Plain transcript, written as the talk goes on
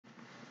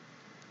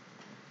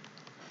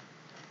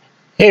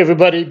Hey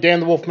everybody, Dan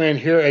the Wolfman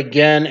here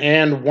again,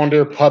 and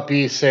Wonder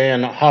Puppy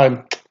saying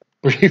hi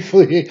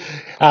briefly.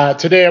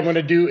 Today I'm going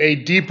to do a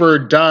deeper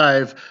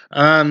dive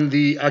on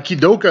the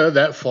Aikidoka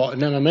that fought in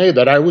MMA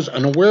that I was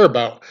unaware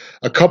about.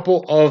 A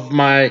couple of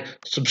my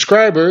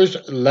subscribers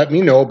let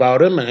me know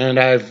about him, and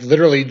I've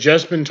literally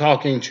just been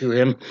talking to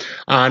him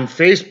on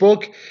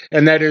Facebook,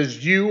 and that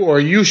is Yu or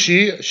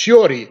Yushi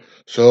Shiori.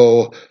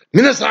 So,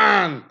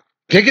 minasan,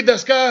 genki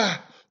desu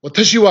ka?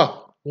 Watashi wa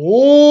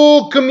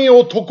Okami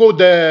otoko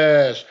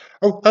desu.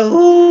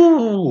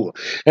 Oh.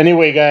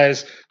 Anyway,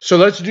 guys, so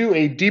let's do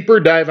a deeper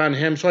dive on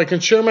him so I can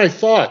share my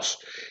thoughts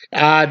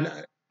on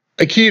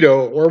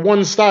Aikido or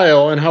one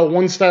style and how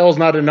one style is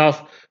not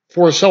enough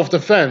for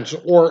self-defense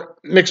or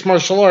mixed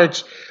martial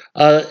arts,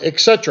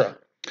 etc.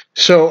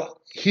 So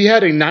he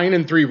had a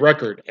 9-3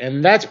 record,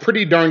 and that's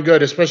pretty darn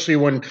good, especially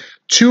when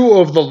two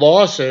of the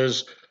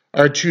losses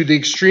are to the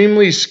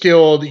extremely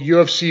skilled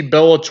UFC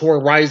Bellator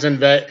Ryzen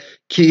vet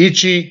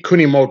Kiichi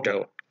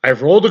Kunimoto.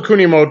 I've rolled a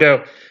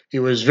Kunimoto. He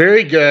was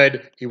very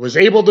good. He was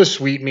able to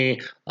sweep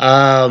me.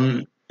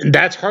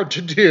 That's hard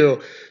to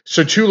do.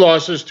 So 2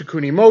 losses to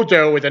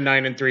Kunimoto with a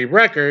 9-3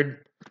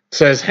 record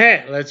says,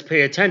 hey, let's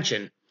pay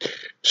attention.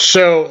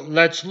 So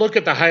let's look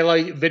at the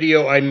highlight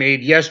video I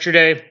made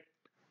yesterday.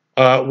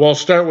 We'll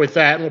start with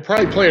that, and we'll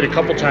probably play it a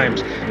couple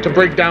times to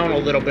break down a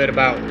little bit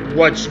about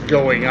what's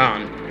going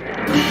on.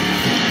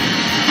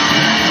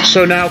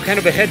 So now kind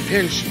of a head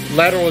pinch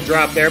lateral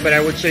drop there, but I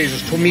would say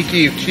his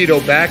Tomiki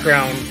Aikido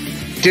background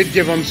did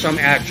give him some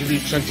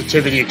attribute,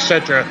 sensitivity,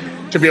 etc.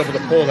 to be able to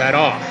pull that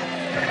off.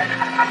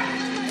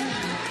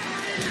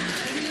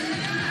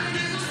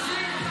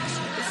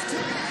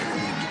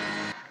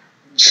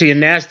 See a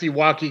nasty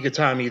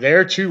Wakigatami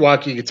there, 2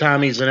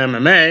 Wakigatamis in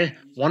MMA,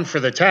 1 for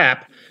the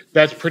tap.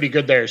 That's pretty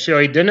good there. So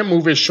he didn't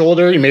move his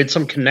shoulder, he made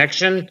some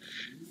connection,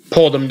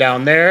 pulled him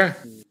down there,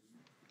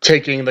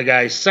 taking the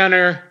guy's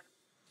center.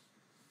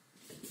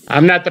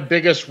 I'm not the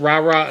biggest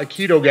rah-rah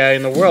Aikido guy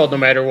in the world, no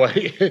matter what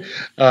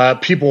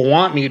people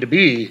want me to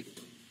be.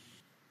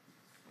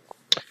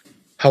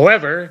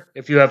 However,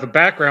 if you have a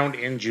background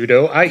in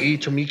Judo, i.e.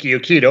 Tomiki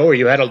Aikido, or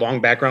you had a long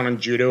background in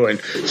Judo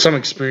and some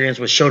experience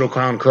with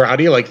Shotokan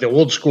Karate, like the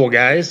old school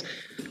guys,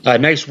 a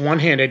nice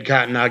one-handed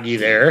Katanagi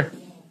there.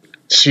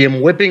 See him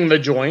whipping the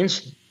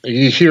joints.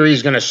 Here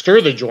he's going to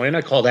stir the joint.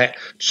 I call that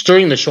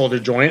stirring the shoulder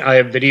joint. I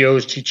have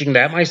videos teaching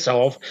that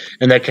myself,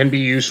 and that can be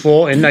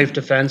useful in knife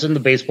defense in the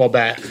baseball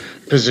bat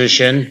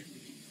position.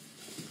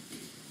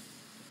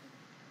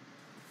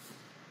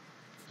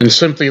 And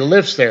simply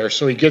lifts there,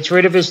 so he gets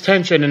rid of his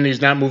tension and he's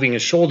not moving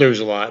his shoulders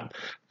a lot.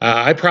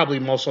 I probably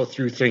muscle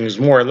through things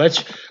more.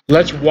 Let's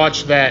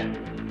watch that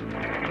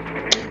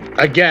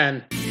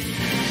again.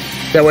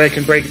 That way I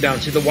can break it down.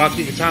 See the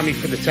Wakigatami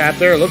for the tap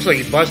there? It looks like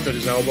he busted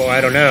his elbow.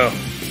 I don't know.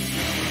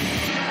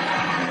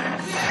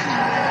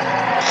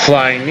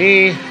 Flying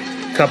knee,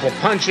 couple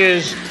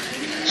punches,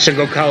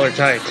 single collar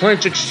tie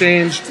clinch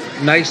exchange.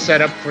 Nice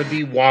setup for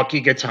the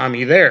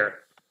Wakigatami there.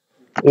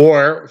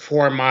 Or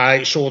for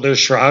my shoulder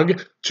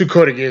shrug to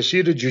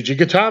Kotegaeshi to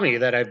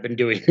Jujigatami that I've been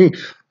doing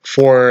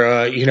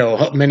for,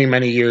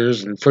 many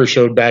years, and first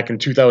showed back in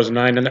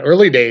 2009 in the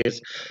early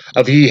days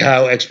of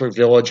Hee-How, Expert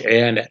Village,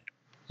 and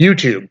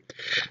YouTube.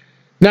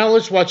 Now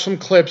let's watch some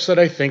clips that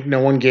I think no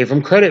one gave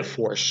him credit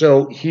for.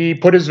 So he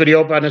put his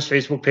video up on his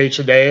Facebook page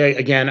today.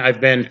 Again,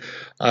 I've been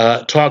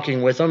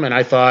talking with him, and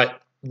I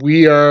thought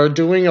we are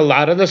doing a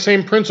lot of the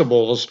same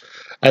principles.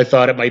 I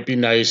thought it might be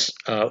nice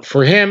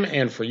for him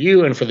and for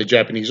you and for the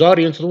Japanese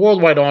audience, the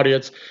worldwide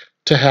audience,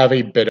 to have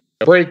a bit of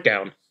a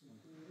breakdown.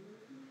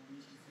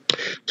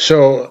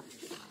 So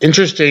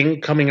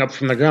interesting, coming up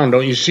from the ground.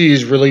 Don't you see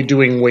he's really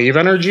doing wave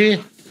energy?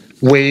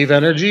 Wave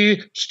energy,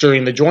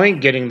 stirring the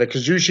joint, getting the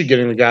kazushi,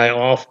 getting the guy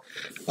off,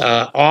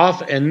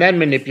 and then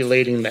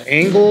manipulating the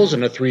angles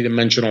in a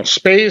 3-dimensional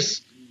space.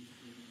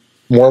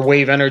 More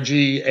wave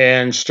energy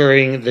and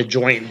stirring the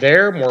joint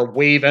there. More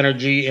wave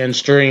energy and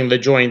stirring the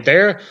joint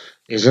there.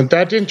 Isn't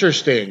that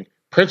interesting?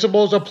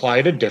 Principles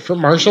apply to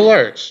different martial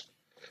arts.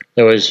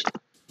 That was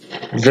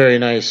very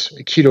nice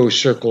Aikido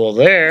circle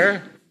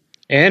there.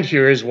 And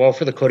here as well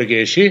for the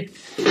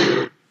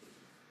Kotegaeshi.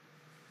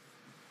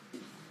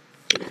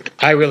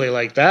 I really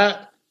like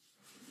that.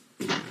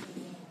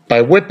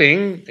 By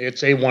whipping,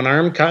 it's a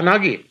 1-arm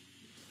Katanagi.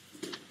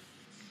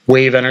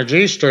 Wave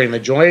energy, stirring the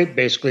joint,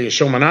 basically a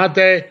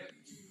shomanate.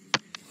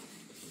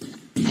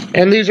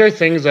 And these are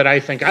things that I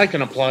think I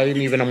can apply in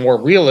even a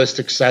more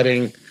realistic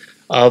setting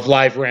of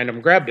live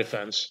random grab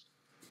defense.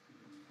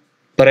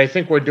 But I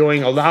think we're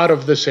doing a lot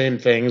of the same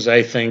things.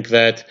 I think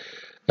that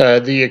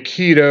the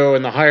Aikido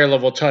and the higher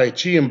level Tai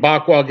Chi and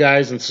Bakwa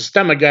guys and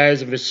Systema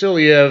guys and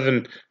Vasiliev,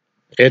 and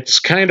it's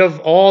kind of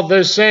all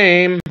the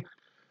same.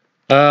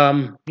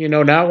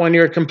 Not when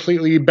you're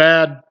completely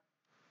bad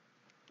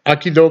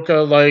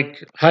Aikidoka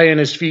like high in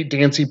his feet,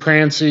 dancy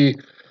prancy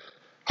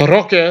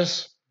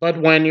Harokes, but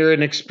when you're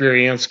an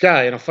experienced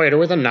guy and a fighter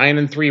with a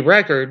 9-3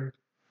 record.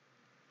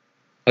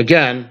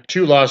 Again,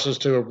 2 losses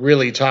to a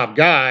really top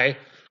guy,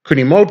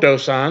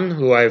 Kunimoto-san,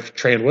 who I've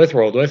trained with,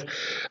 rolled with,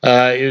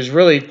 is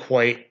really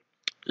quite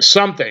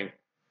something.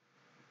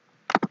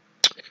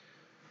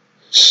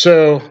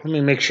 So let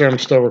me make sure I'm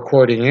still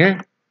recording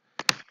here.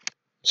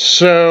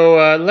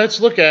 So let's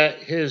look at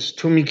his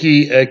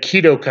Tomiki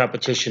Aikido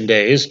competition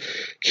days.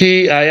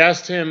 I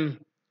asked him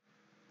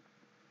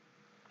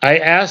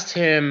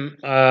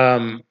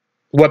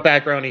what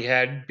background he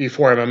had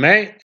before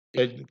MMA.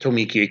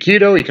 Tomiki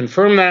Aikido, he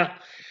confirmed that.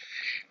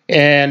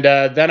 And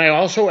then I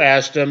also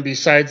asked him,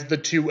 besides the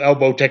 2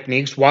 elbow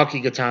techniques,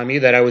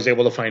 wakigatami, that I was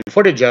able to find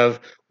footage of,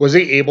 was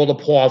he able to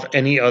pull off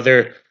any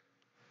other,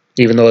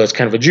 even though that's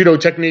kind of a judo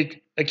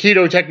technique,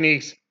 Aikido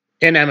techniques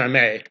in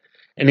MMA?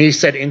 And he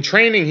said in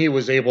training he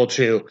was able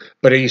to,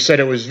 but he said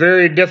it was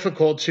very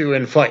difficult to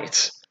in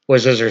fights,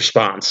 was his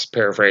response,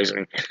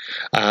 paraphrasing.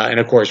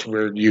 And of course,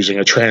 we're using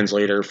a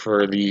translator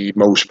for the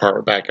most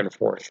part, back and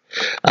forth.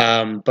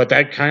 But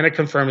that kind of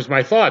confirms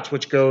my thoughts,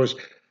 which goes,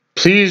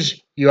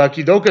 please, you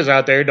Aikidokas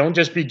out there, don't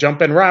just be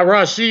jumping, rah,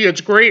 rah, see,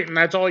 it's great, and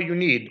that's all you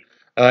need.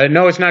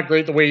 No, it's not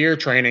great the way you're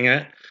training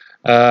it,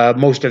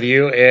 most of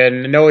you.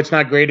 And no, it's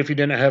not great if you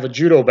didn't have a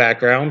judo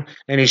background,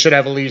 and you should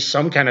have at least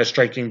some kind of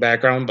striking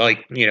background,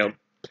 like, you know,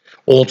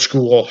 old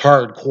school,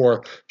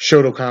 hardcore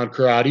Shotokan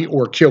karate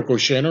or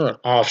Kyokushin, or an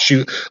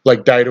offshoot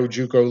like Daido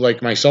Juko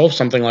like myself,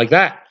 something like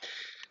that.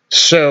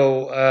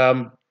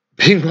 So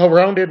being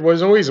well-rounded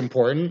was always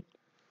important.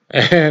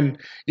 And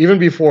even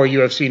before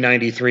UFC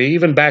 93,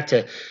 even back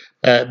to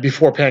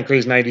before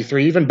Pancrase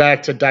 93, even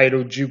back to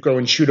Daido Juko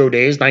and Shudo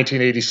days,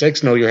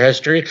 1986, know your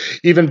history,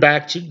 even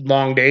back to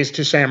long days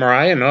to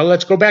Samurai, and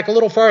let's go back a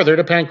little farther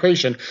to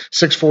Pancration,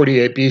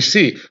 648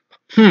 BC.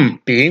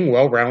 Being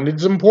well-rounded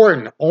is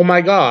important. Oh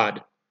my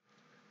God.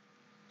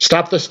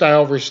 Stop the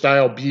style versus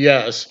style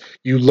BS,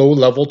 you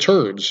low-level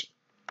turds.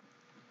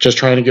 Just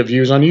trying to get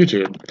views on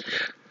YouTube.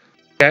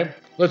 Okay,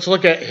 let's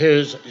look at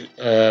his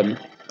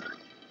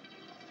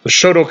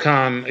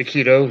Shotokan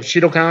Aikido.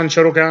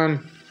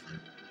 Shotokan?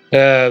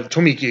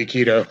 Tomiki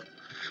Aikido.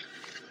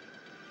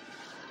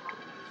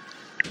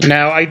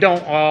 Now, I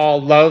don't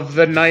all love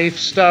the knife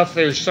stuff.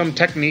 There's some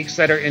techniques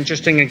that are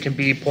interesting and can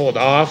be pulled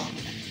off.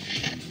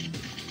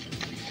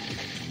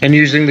 And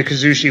using the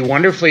Kazushi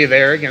wonderfully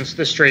there against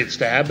the straight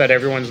stab, but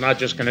everyone's not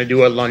just going to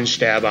do a lunge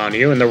stab on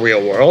you in the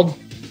real world.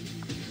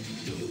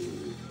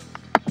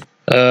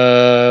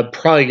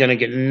 Probably going to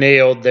get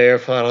nailed there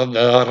for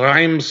the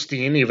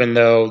Rammstein, even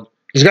though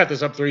he's got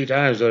this up 3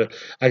 times. But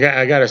I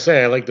got to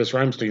say, I like this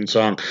Rammstein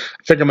song.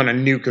 I think I'm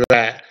going to nuke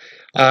that.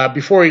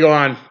 Before we go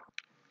on,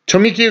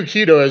 Tomiki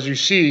Aikido, as you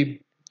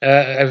see,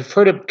 I've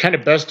heard it kind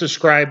of best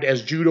described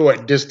as judo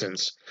at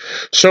distance.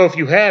 So if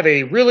you have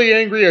a really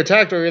angry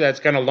attacker that's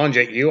going to lunge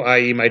at you,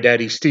 i.e. my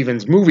daddy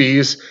Steven's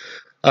movies,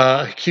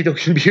 Aikido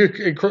can be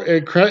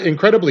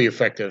incredibly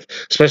effective,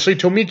 especially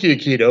Tomiki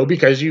Aikido,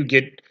 because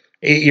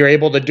you're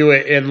able to do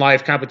it in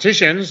live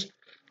competitions.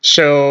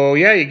 So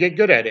yeah, you get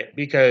good at it,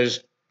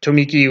 because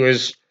Tomiki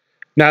was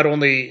not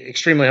only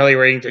extremely highly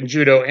ranked in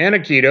judo and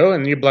Aikido,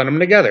 and you blend them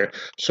together.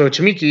 So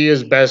Tomiki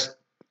is best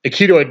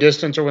Aikido at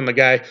distance, or when the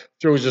guy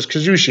throws his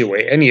Kazushi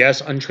away. And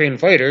yes, untrained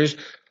fighters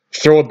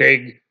throw a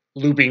big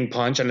looping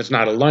punch, and it's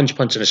not a lunge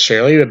punch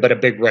necessarily, but a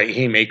big right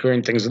haymaker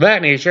and things of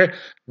that nature.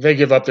 They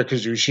give up their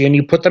Kazushi, and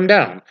you put them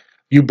down.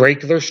 You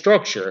break their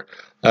structure.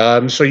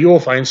 So you will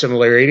find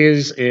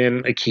similarities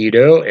in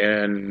Aikido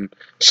and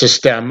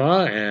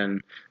Systema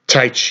and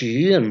Tai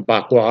Chi and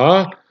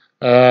Bakwa.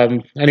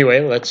 Anyway,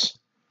 let's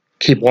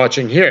keep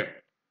watching here.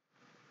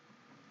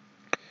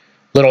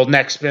 Little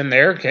neck spin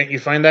there. Can't you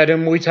find that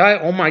in Muay Thai?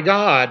 Oh my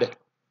God.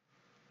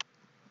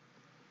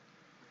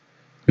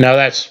 Now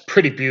that's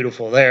pretty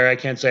beautiful there. I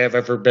can't say I've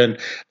ever been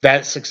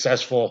that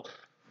successful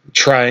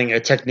trying a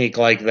technique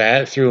like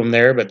that. Threw him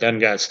there, but then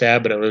got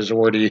stabbed, but it was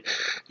already,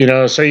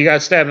 so you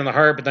got stabbed in the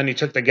heart, but then you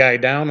took the guy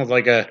down with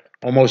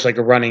almost like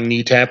a running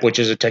knee tap, which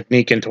is a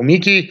technique in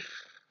Tomiki.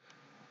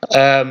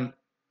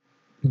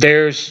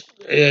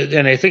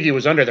 And I think he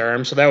was under the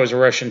arm, so that was a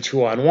Russian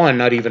 2-on-1,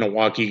 not even a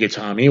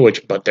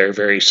wakigatami, but they're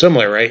very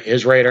similar, right?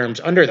 His right arm's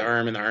under the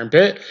arm in the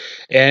armpit.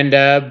 And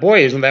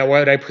boy, isn't that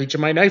what I preach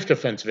in my knife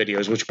defense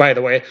videos, which, by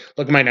the way,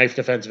 look at my knife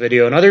defense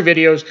video and other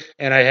videos,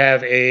 and I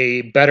have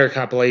a better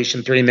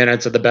compilation, 3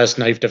 minutes of the best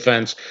knife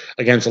defense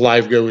against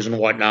live goes and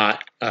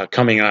whatnot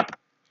coming up.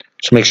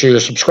 So make sure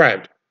you're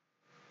subscribed.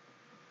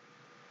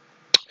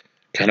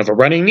 Kind of a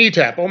running knee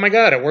tap. Oh my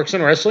God, it works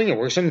in wrestling, it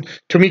works in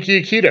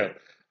Tomiki Aikido.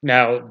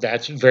 Now,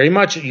 that's very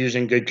much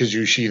using good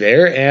Kazushi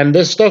there, and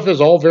this stuff is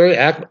all very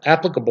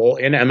applicable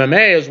in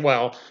MMA as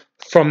well.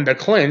 From the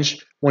clinch,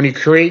 when you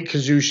create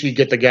Kazushi,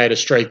 get the guy to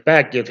strike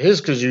back, give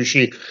his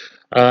Kazushi,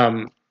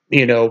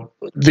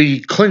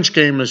 the clinch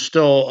game is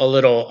still a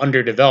little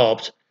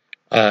underdeveloped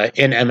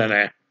in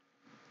MMA.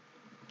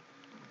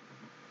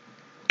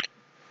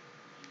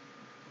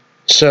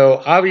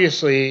 So,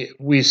 obviously,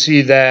 we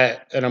see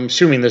that, and I'm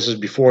assuming this is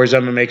before his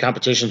MMA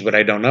competitions, but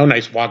I don't know.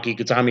 Nice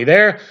wakigatami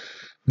there.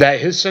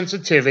 That his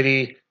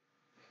sensitivity,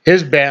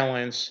 his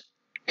balance,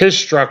 his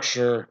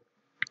structure,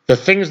 the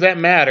things that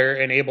matter,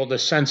 and able to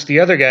sense the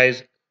other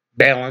guy's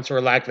balance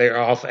or lack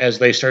thereof as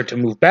they start to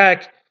move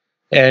back,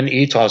 and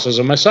he tosses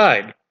them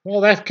aside.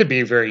 Well, that could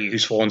be very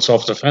useful in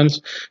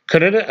self-defense,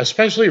 couldn't it?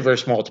 Especially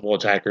versus multiple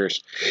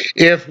attackers.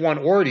 If one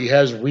already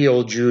has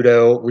real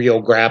judo, real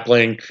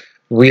grappling,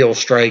 real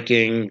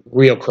striking,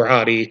 real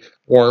karate,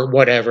 or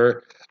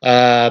whatever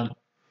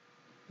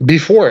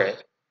before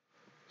it.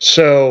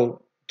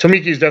 So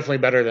Tomiki is definitely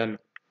better than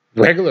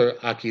regular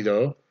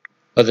Aikido,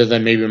 other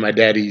than maybe my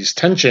daddy's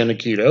Tenshin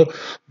Aikido.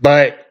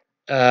 But,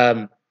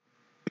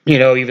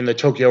 even the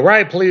Tokyo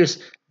Riot Police,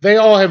 they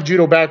all have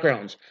judo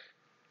backgrounds.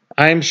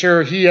 I'm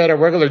sure he had a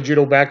regular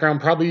judo background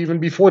probably even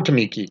before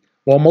Tomiki.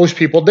 Well, most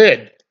people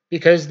did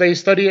because they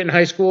study it in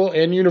high school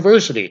and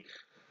university.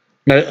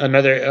 He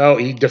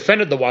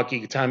defended the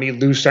Wakikatami,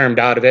 loose-armed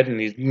out of it, and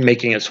he's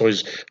making it so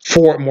he's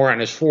more on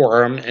his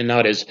forearm and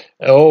not his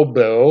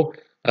elbow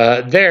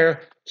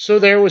there. So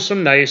there was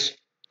some nice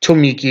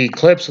Tomiki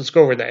clips. Let's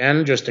go over the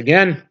end just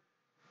again.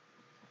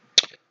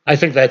 I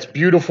think that's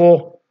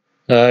beautiful.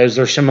 Is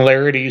there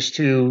similarities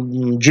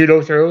to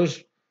judo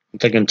throws? I'm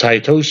thinking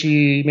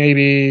Taitoshi,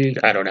 maybe.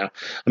 I don't know.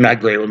 I'm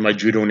not great with my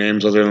judo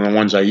names other than the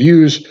ones I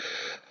use.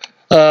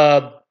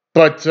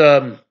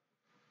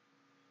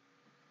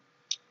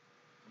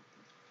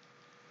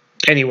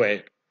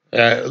 Anyway,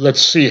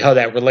 let's see how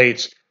that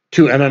relates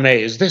to MMA.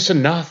 Is this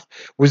enough?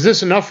 Was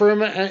this enough for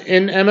him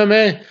in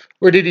MMA?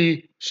 Or did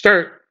he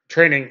start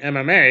training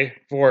MMA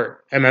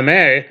for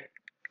MMA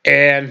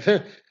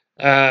and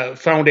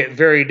found it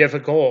very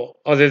difficult,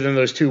 other than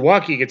those two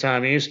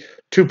Wakikatamis,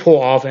 to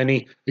pull off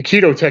any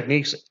Aikido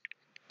techniques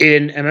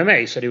in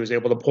MMA? He said he was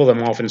able to pull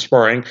them off in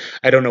sparring.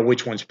 I don't know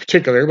which ones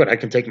particular, but I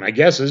can take my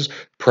guesses.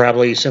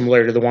 Probably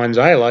similar to the ones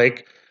I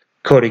like.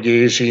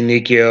 Kotegishi,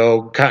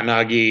 Nikyo,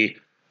 Katanagi,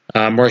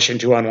 Russian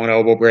 2-on-1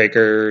 elbow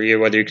breaker,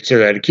 whether you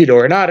consider that Aikido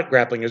or not.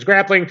 Grappling is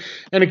grappling,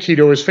 and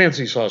Aikido is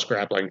fancy sauce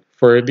grappling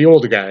for the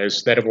older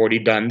guys that have already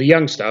done the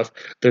young stuff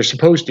they're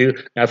supposed to,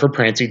 not for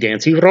prancy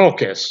dancy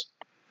raucous.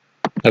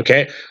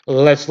 Okay,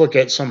 let's look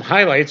at some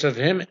highlights of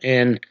him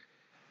in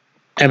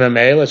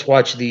MMA. Let's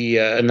watch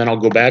and then I'll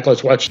go back.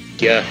 Let's watch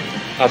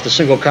off the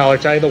single collar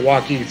tie, the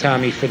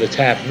Wakikatami for the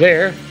tap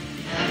there.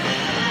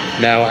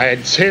 Now,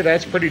 I'd say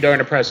that's pretty darn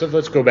impressive.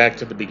 Let's go back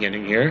to the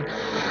beginning here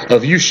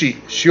of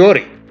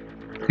Shiori.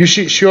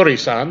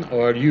 Shiori-san,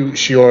 or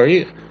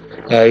Shiori.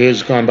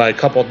 He's gone by a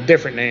couple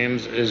different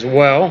names as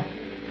well.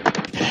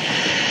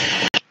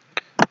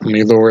 Let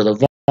me lower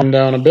the volume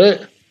down a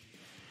bit.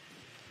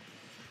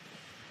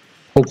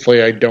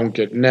 Hopefully I don't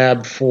get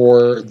nabbed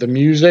for the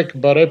music,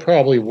 but I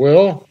probably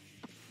will.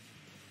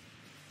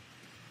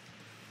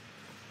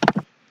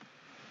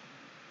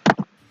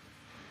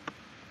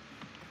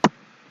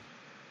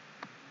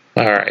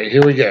 All right,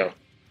 here we go.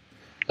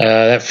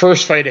 That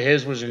first fight of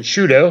his was in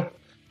Shudo.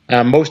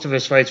 Most of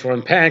his fights were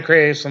in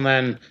Pancrase, and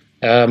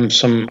then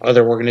some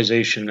other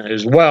organization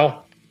as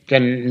well.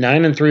 Again,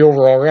 9-3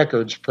 overall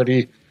records,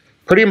 pretty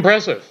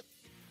impressive.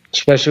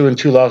 Especially when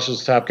 2 losses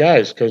to top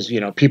guys, because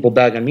people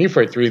bag on me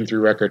for a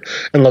 3-3 record,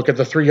 and look at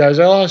the 3 guys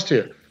I lost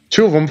to.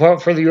 2 of them fought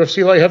for the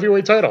UFC light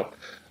heavyweight title.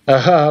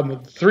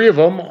 3 of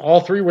them, all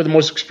 3 were the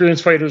most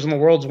experienced fighters in the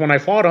world when I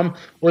fought them.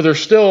 Where they're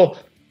still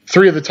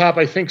 3 of the top,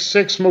 I think,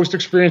 6 most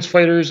experienced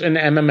fighters in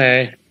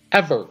MMA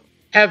ever.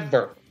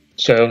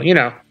 So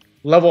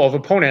level of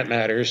opponent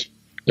matters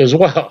as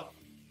well.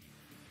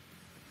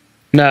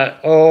 Not,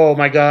 oh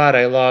my God,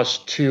 I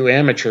lost 2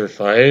 amateur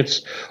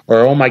fights,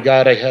 or oh my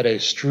God, I had a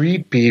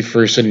street beef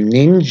versus a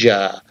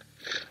ninja.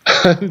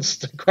 It's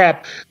the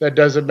crap that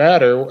doesn't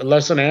matter.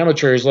 Less than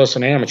amateur is less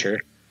than amateur.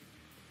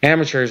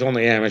 Amateur is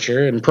only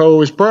amateur, and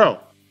pro is pro.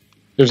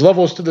 There's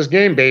levels to this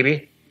game,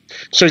 baby.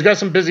 So he's got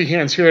some busy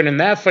hands here, and in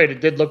that fight, it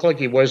did look like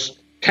he was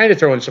kind of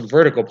throwing some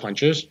vertical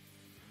punches.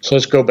 So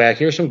let's go back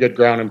here, some good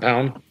ground and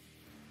pound.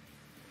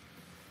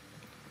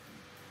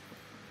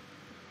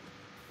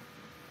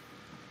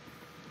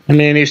 I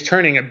mean, he's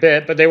turning a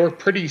bit, but they were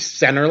pretty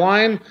center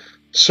line.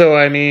 So,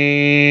 I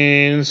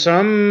mean,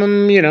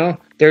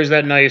 there's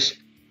that nice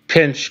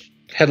pinch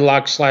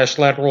headlock /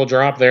 lateral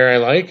drop there I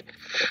like.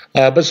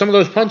 But some of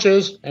those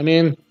punches, I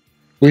mean,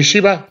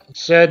 Ueshiba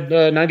said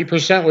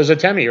 90% was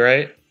Atemi,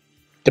 right?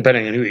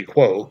 Depending on who you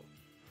quote.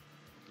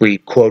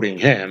 Re-quoting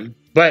him.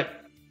 But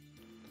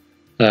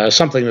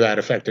something to that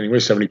effect anyway,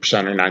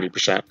 70% or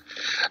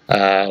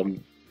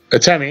 90%.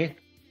 Atemi.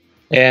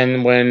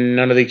 And when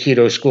none of the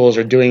Aikido schools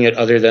are doing it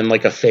other than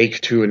like a fake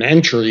to an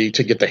entry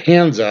to get the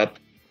hands up,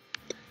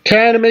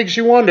 kind of makes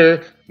you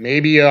wonder,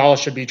 maybe you all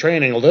should be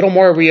training a little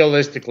more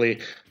realistically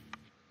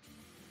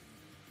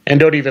and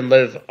don't even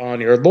live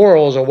on your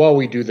laurels. Or, well,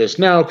 we do this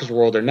now because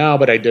we're older now,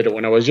 but I did it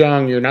when I was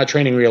young. You're not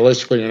training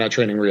realistically. You're not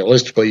training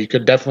realistically. You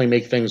could definitely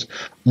make things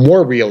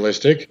more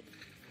realistic.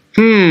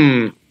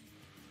 Is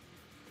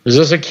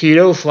this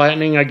Aikido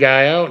flattening a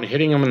guy out and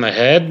hitting him in the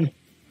head?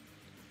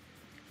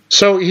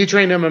 So he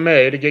trained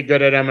MMA to get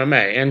good at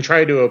MMA and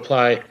tried to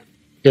apply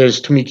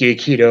his Tomiki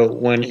Aikido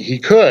when he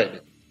could.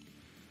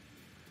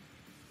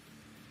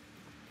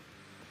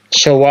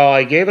 So while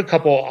I gave a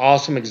couple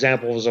awesome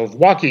examples of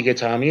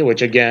Wakikatami,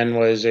 which again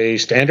was a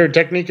standard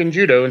technique in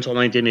judo until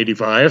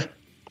 1985,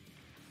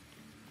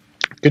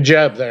 good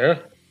job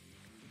there.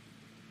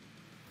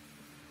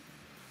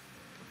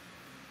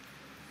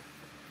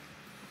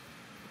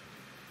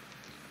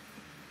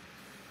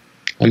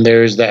 And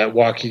there's that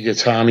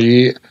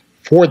Wakigatami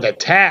for the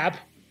tap.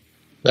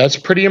 That's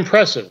pretty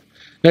impressive.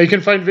 Now, you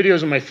can find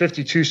videos of my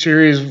 52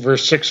 series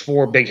versus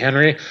 6'4" Big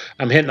Henry.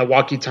 I'm hitting the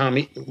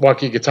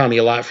Wakigatami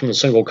a lot from the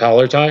single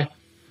collar tie.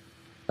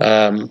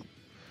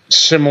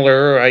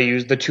 Similar, I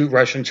use the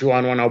Russian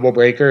 2-on-1 elbow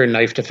breaker and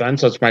knife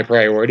defense. That's my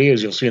priority,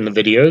 as you'll see in the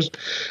videos.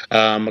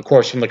 Of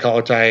course, from the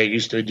collar tie, I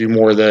used to do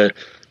more of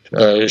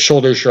the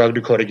shoulder shrug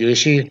to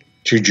Kotegaeshi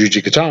to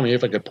Jujigatami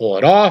if I could pull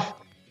it off.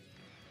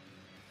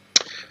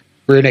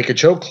 Rear naked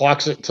choke,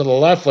 clocks it to the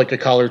left like a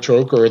collar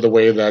choke, or the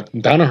way that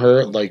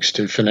Danaher likes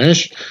to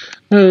finish.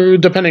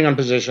 Depending on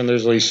position,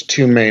 there's at least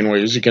 2 main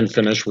ways you can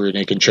finish rear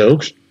naked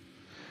chokes.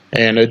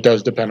 And it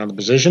does depend on the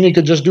position. You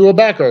could just do a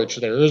back arch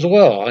there as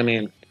well. I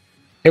mean,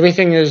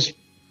 everything is,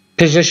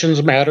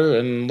 positions matter,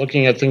 and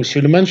looking at things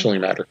two-dimensionally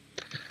matter.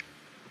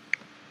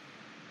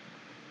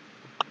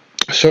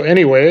 So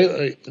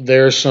anyway,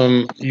 there's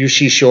some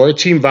UC Shore.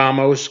 Team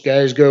Vamos,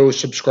 guys, go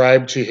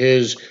subscribe to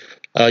his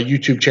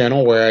YouTube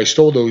channel where I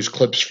stole those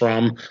clips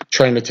from,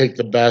 trying to take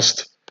the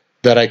best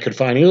that I could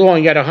find. He's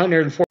only got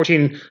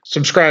 114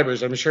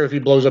 subscribers. I'm sure if he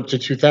blows up to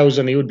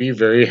 2,000, he would be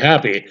very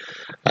happy.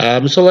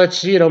 So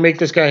let's, make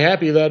this guy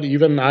happy that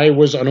even I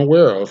was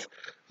unaware of.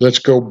 Let's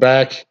go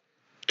back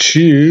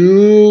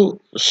to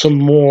some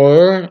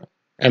more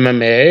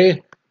MMA.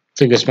 I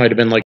think this might have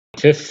been like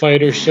the 5th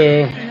fight or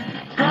so.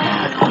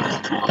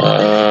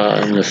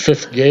 In the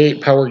 5th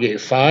gate, Power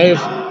Gate 5.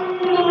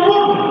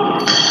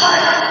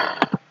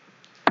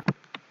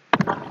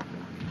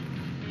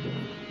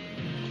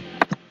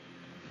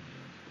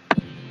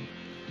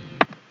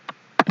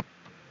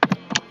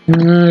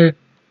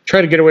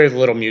 Try to get away with a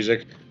little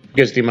music.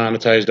 Gets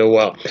demonetized, oh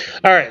well.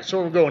 Alright,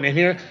 so we're going in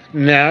here.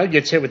 Now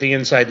gets hit with the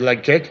inside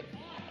leg kick.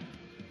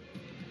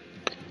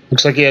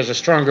 Looks like he has a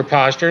stronger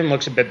posture and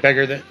looks a bit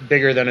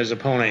bigger than his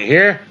opponent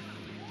here.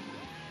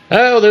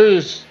 Oh,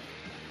 there's...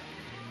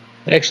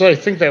 Actually, I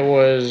think that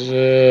was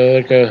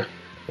like a...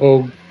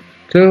 Oh,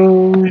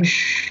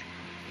 gosh...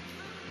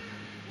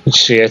 Let's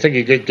see, I think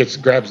he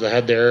grabs the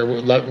head there,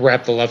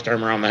 wrap the left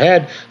arm around the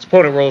head. His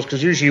opponent rolls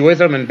Kazushi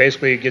with him and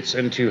basically gets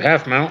into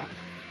half mount,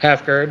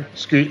 half guard,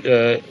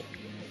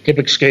 hip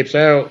escapes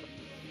out,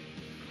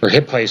 or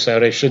hip heists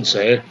out, I should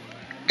say.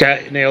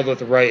 Got nailed with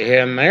the right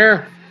hand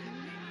there.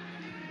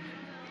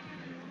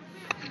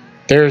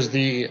 There's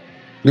the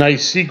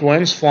nice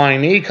sequence,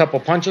 flying knee, couple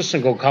punches,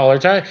 single collar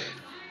tie.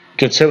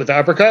 Gets hit with the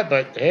uppercut,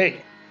 but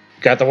hey,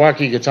 got the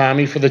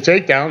Wakigatami for the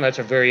takedown. That's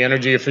a very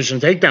energy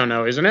efficient takedown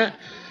now, isn't it?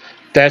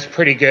 That's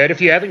pretty good. If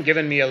you haven't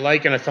given me a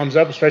like and a thumbs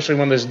up, especially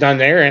when this is done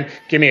there, and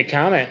give me a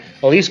comment,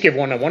 at least give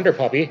one a Wonder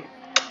Puppy.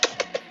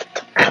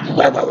 At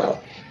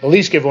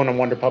least give one a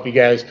Wonder Puppy,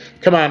 guys.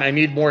 Come on, I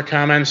need more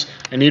comments.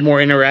 I need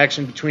more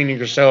interaction between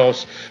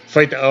yourselves.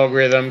 Fight the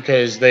algorithm,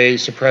 because they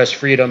suppress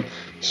freedom.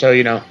 So,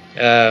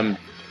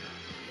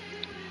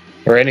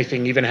 or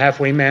anything even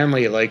halfway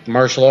manly, like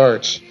martial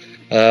arts.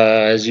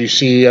 As you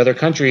see other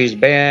countries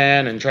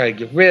ban and try to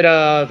get rid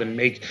of and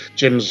make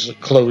gyms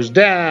close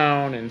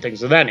down and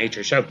things of that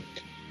nature. So,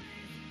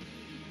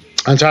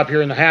 on top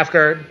here in the half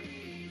guard,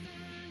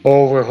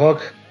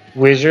 overhook,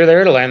 whizzer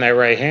there to land that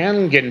right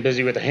hand, getting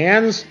busy with the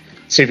hands.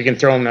 See if you can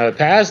throw him the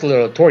pass, a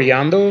little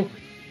Toriando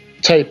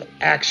type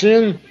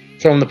action.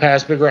 Throw him the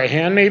pass, big right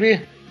hand maybe.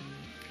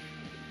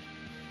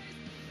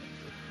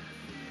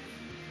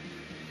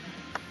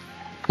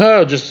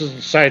 Oh, just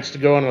decides to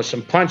go in with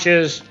some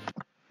punches.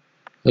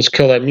 Let's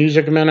kill that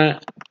music a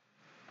minute.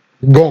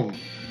 Gong.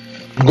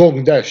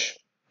 Gong dash.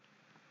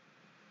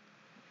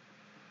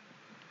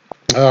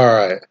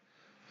 Alright.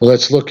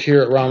 Let's look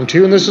here at round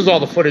 2. And this is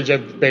all the footage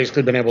I've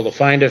basically been able to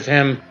find of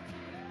him.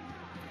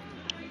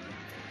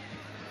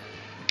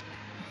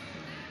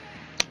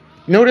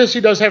 Notice he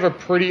does have a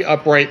pretty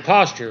upright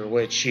posture,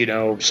 which,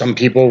 some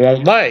people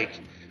won't like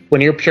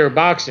when you're pure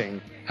boxing.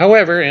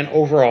 However, in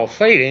overall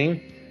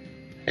fighting,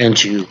 and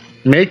to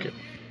make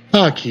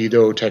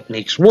Aikido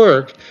techniques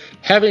work,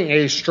 having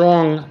a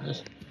strong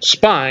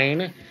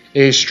spine,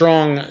 a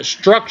strong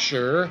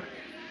structure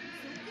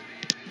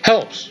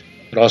helps.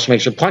 It also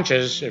makes your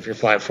punches, if you're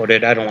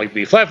flat-footed, I don't like to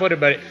be flat-footed,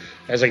 but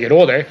as I get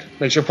older,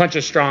 makes your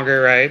punches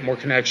stronger, right? More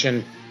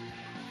connection.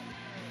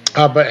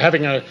 But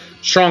having a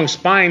strong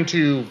spine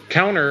to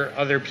counter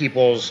other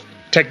people's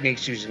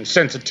techniques using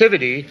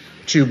sensitivity,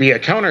 to be a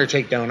counter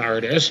takedown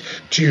artist,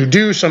 to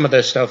do some of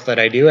the stuff that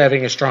I do,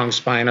 having a strong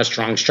spine, a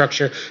strong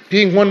structure,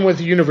 being one with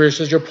the universe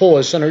as your pull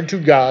is centered to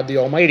God the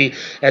Almighty,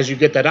 as you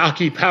get that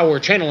Aki power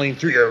channeling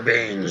through your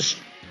veins.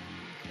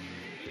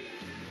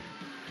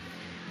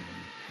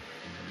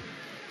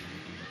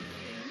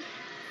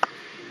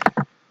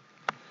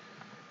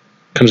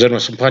 Comes in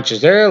with some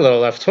punches there, a little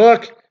left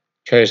hook,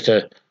 tries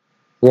to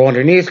roll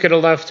underneath, get a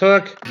left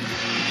hook.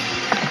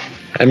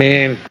 I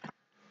mean,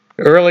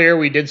 earlier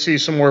we did see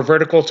some more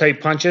vertical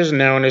type punches, and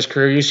now in his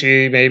career you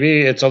see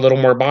maybe it's a little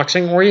more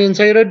boxing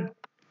orientated.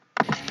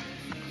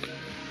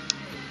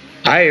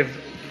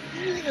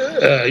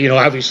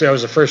 Obviously I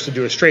was the first to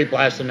do a straight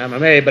blast in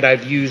MMA, but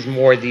I've used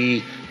more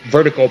the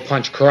vertical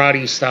punch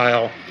karate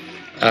style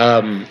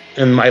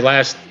in my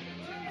last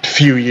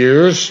few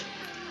years.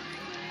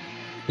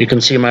 You can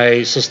see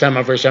my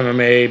Systema vs.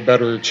 MMA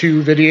Better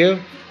 2 video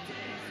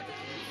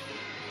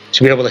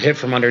to be able to hit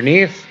from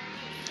underneath.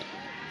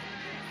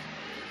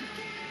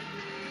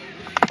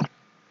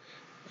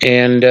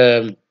 And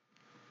I'm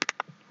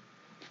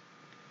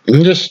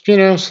just, you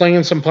know,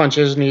 slinging some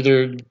punches.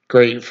 Neither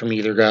great from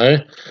either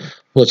guy.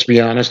 Let's be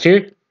honest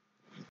here.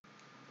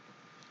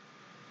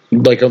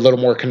 Like a little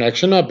more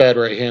connection. Not bad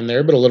right hand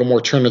there, but a little more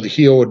turn of the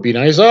heel would be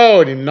nice.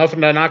 Oh, nothing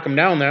to knock him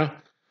down though.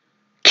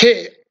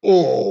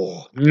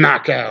 Oh,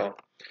 knockout.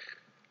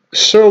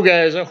 So,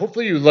 guys,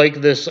 hopefully you like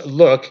this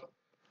look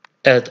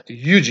at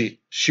Yuji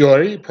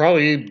Shiori,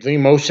 probably the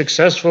most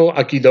successful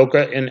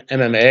Aikidoka in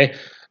MMA.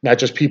 Not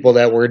just people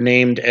that were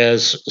named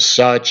as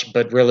such,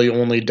 but really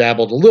only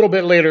dabbled a little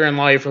bit later in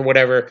life or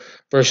whatever,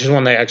 versus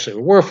when they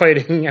actually were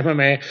fighting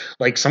MMA,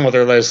 like some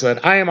other lists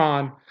that I am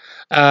on.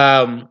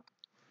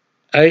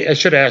 I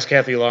should ask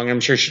Kathy Long. I'm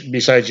sure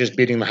besides just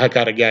beating the heck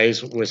out of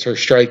guys with her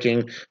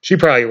striking, she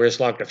probably wrist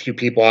locked a few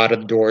people out of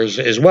the doors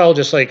as well,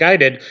 just like I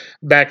did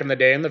back in the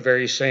day in the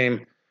very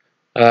same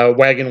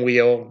wagon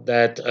wheel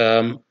that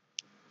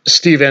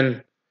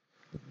Steven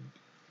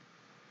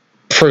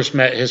first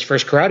met his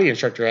first karate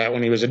instructor at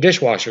when he was a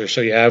dishwasher. So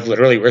you have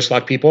literally wrist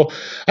locked people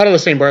out of the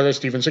same bar that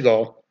Steven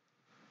Seagal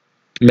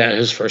met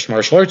his first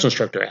martial arts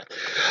instructor at.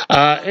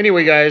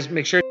 Anyway, guys,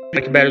 make sure you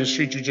like Combatives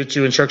Street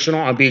Jiu-Jitsu Instructional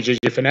on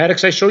BJJ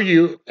Fanatics. I show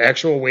you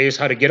actual ways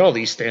how to get all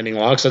these standing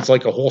locks. That's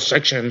like a whole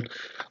section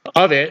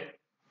of it.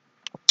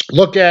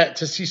 Look at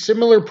to see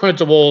similar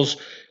principles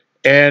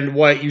and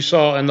what you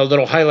saw in the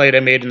little highlight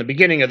I made in the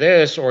beginning of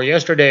this or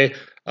yesterday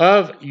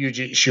of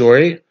Yuji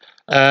Shiori.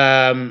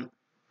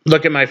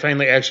 Look at my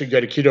finally actually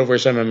good Aikido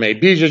vs. MMA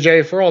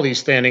BJJ for all these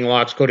standing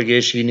locks,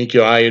 Kotegaeshi,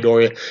 Nikyo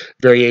Ayudori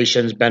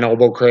variations, bent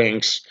elbow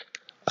cranks,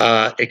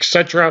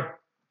 etc.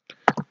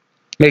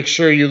 Make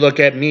sure you look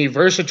at me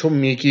versus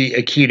Tomiki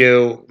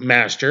Aikido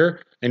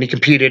master, and he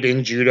competed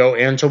in Judo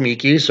and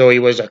Tomiki, so he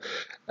was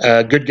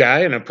a good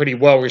guy and a pretty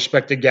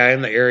well-respected guy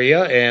in the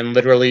area, and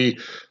literally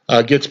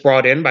gets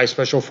brought in by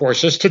special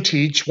forces to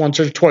teach once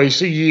or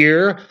twice a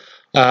year.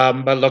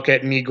 But look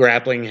at me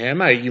grappling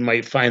him. You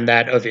might find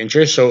that of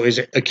interest. So is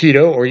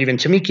Aikido or even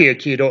Tomiki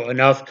Aikido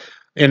enough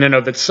in and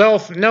of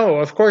itself? No,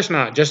 of course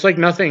not. Just like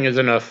nothing is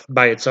enough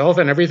by itself,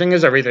 and everything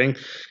is everything.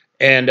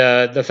 And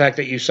the fact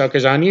that you suck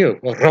is on you.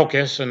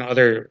 Rokas and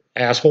other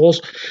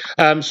assholes.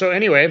 So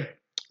anyway,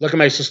 look at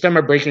my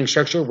Systema breaking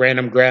structure,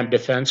 random grab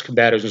defense,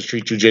 combatives, and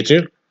street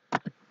jiu-jitsu.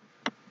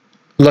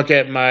 Look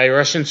at my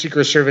Russian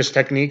Secret Service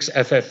techniques,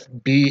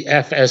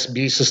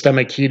 FSB,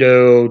 Systema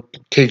Aikido,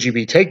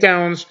 KGB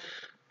takedowns.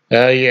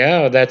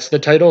 Yeah, that's the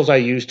titles I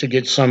use to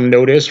get some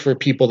notice for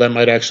people that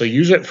might actually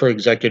use it for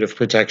executive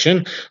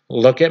protection.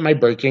 Look at my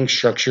breaking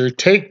structure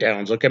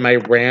takedowns. Look at my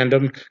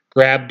random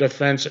grab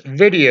defense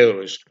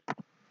videos.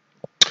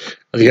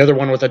 The other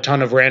one with a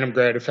ton of random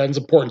grab defense,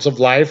 importance of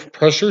life,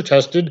 pressure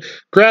tested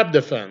grab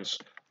defense.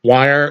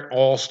 Why aren't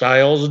all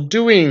styles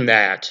doing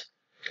that?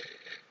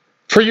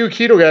 For you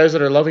Aikido guys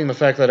that are loving the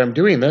fact that I'm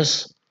doing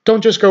this,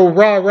 don't just go,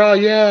 rah, rah,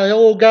 yeah,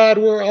 oh God,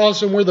 we're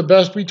awesome, we're the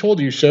best, we told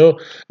you so.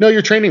 No,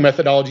 your training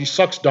methodology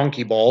sucks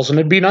donkey balls, and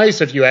it'd be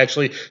nice if you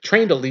actually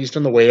trained at least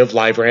in the way of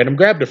live random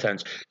grab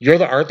defense. You're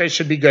the art that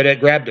should be good at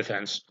grab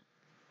defense.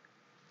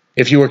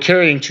 If you were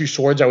carrying two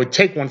swords, I would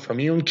take one from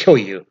you and kill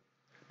you.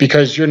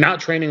 Because you're not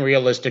training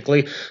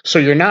realistically, so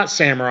you're not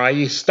samurai.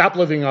 You stop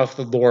living off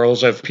the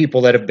laurels of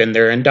people that have been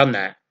there and done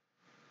that.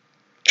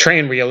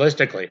 Train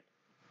realistically.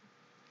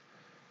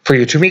 For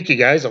you Tomiki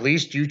guys, at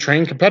least you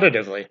train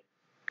competitively.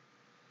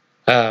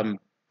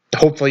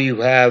 Hopefully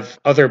you have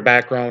other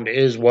background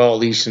as well, at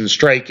least in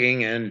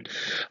striking, and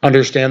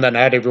understand that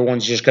not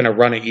everyone's just going to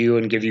run at you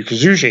and give you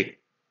kazushi.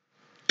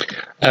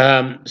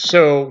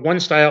 So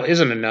one style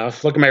isn't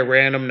enough. Look at my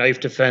random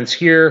knife defense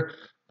here.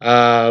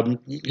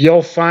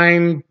 You'll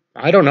find,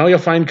 I don't know, you'll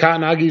find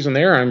Katanagis in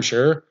there, I'm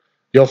sure.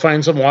 You'll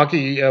find some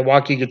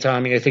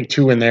Wakigatami, I think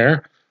 2 in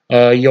there.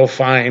 You'll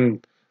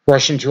find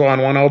Russian 2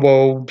 on 1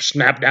 elbow,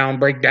 snap down,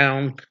 break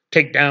down,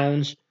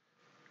 takedowns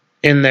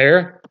in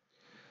there.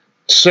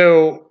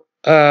 So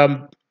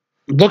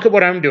look at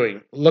what I'm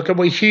doing. Look at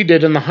what he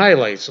did in the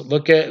highlights.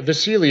 Look at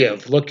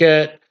Vasiliev. Look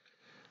at,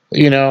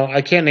 you know,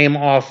 I can't name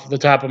off the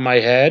top of my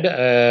head.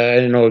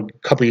 I know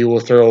a couple of you will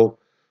throw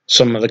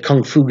some of the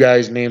Kung Fu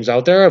guys' names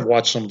out there. I've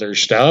watched some of their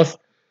stuff.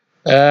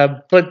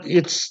 But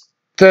it's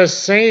the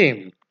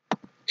same.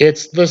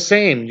 It's the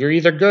same. You're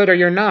either good or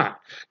you're not.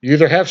 You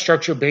either have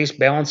structure-based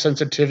balance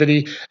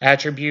sensitivity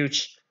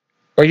attributes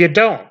or you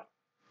don't.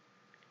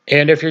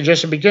 And if you're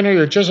just a beginner,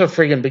 you're just a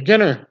friggin'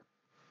 beginner.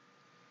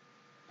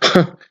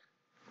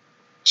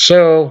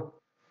 So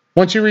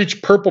once you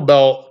reach purple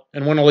belt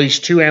and win at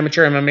least 2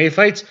 amateur MMA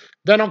fights,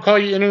 then I'll call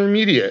you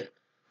intermediate.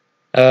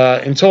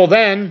 Until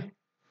then,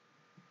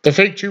 the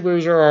fake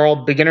tubers are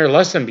all beginner,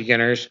 less than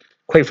beginners.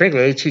 Quite frankly,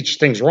 they teach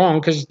things wrong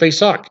because they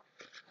suck.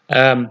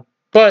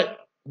 But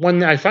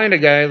when I find a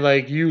guy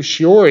like you,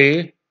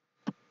 Shiori,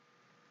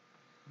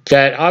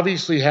 that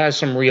obviously has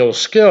some real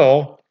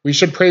skill, we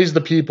should praise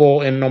the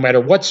people in no matter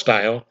what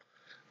style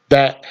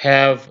that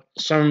have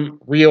some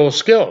real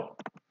skill.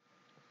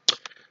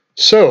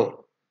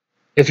 So,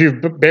 if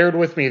you've bared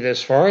with me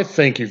this far,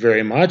 thank you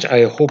very much.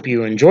 I hope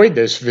you enjoyed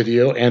this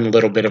video and a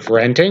little bit of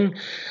ranting.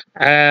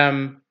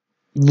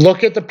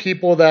 Look at the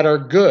people that are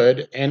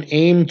good and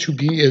aim to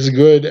be as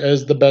good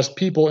as the best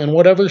people in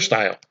whatever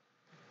style.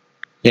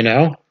 You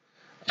know?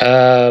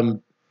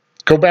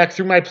 Go back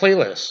through my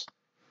playlist.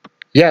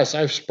 Yes,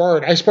 I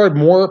sparred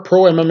more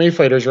pro MMA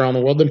fighters around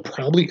the world than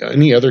probably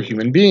any other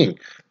human being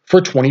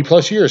for 20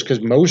 plus years,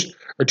 because most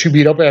are too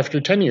beat up after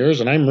 10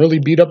 years, and I'm really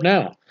beat up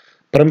now.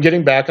 But I'm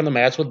getting back on the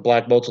mats with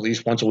black belts at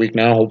least once a week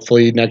now.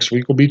 Hopefully next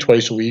week will be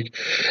twice a week,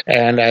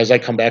 and as I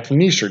come back from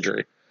knee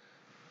surgery.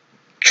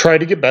 Try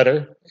to get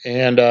better,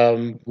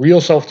 and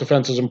real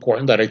self-defense is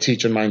important, that I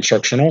teach in my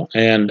instructional,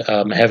 and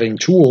having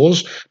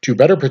tools to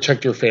better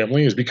protect your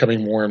family is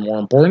becoming more and more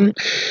important.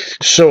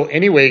 So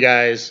anyway,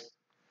 guys,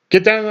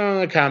 get down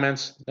in the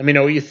comments. Let me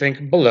know what you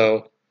think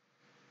below.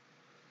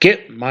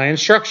 Get my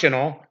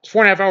instructional. It's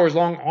 4.5 hours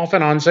long, off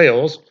and on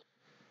sales.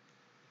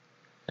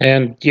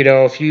 And, you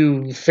know, if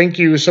you think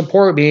you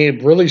support me,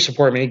 really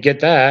support me,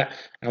 get that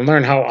and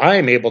learn how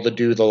I'm able to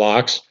do the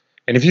locks.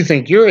 And if you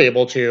think you're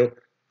able to,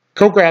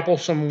 go grapple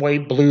some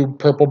white, blue,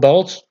 purple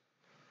belts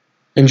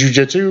in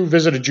jiu-jitsu,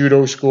 visit a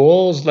judo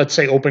school, let's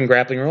say open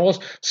grappling rules,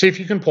 see if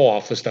you can pull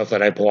off the stuff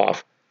that I pull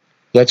off.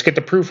 Let's get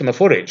the proof and the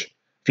footage.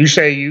 If you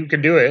say you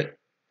can do it,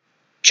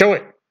 show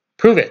it,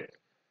 prove it.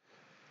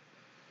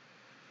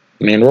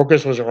 I mean,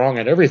 Rokas wasn't wrong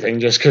at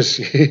everything just because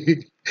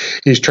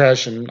he's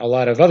trashing a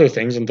lot of other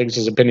things and thinks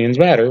his opinions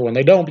matter when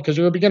they don't, because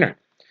you're a beginner.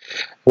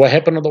 What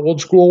happened to the old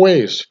school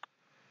ways?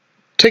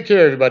 Take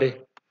care, everybody.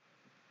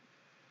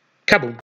 Kaboom.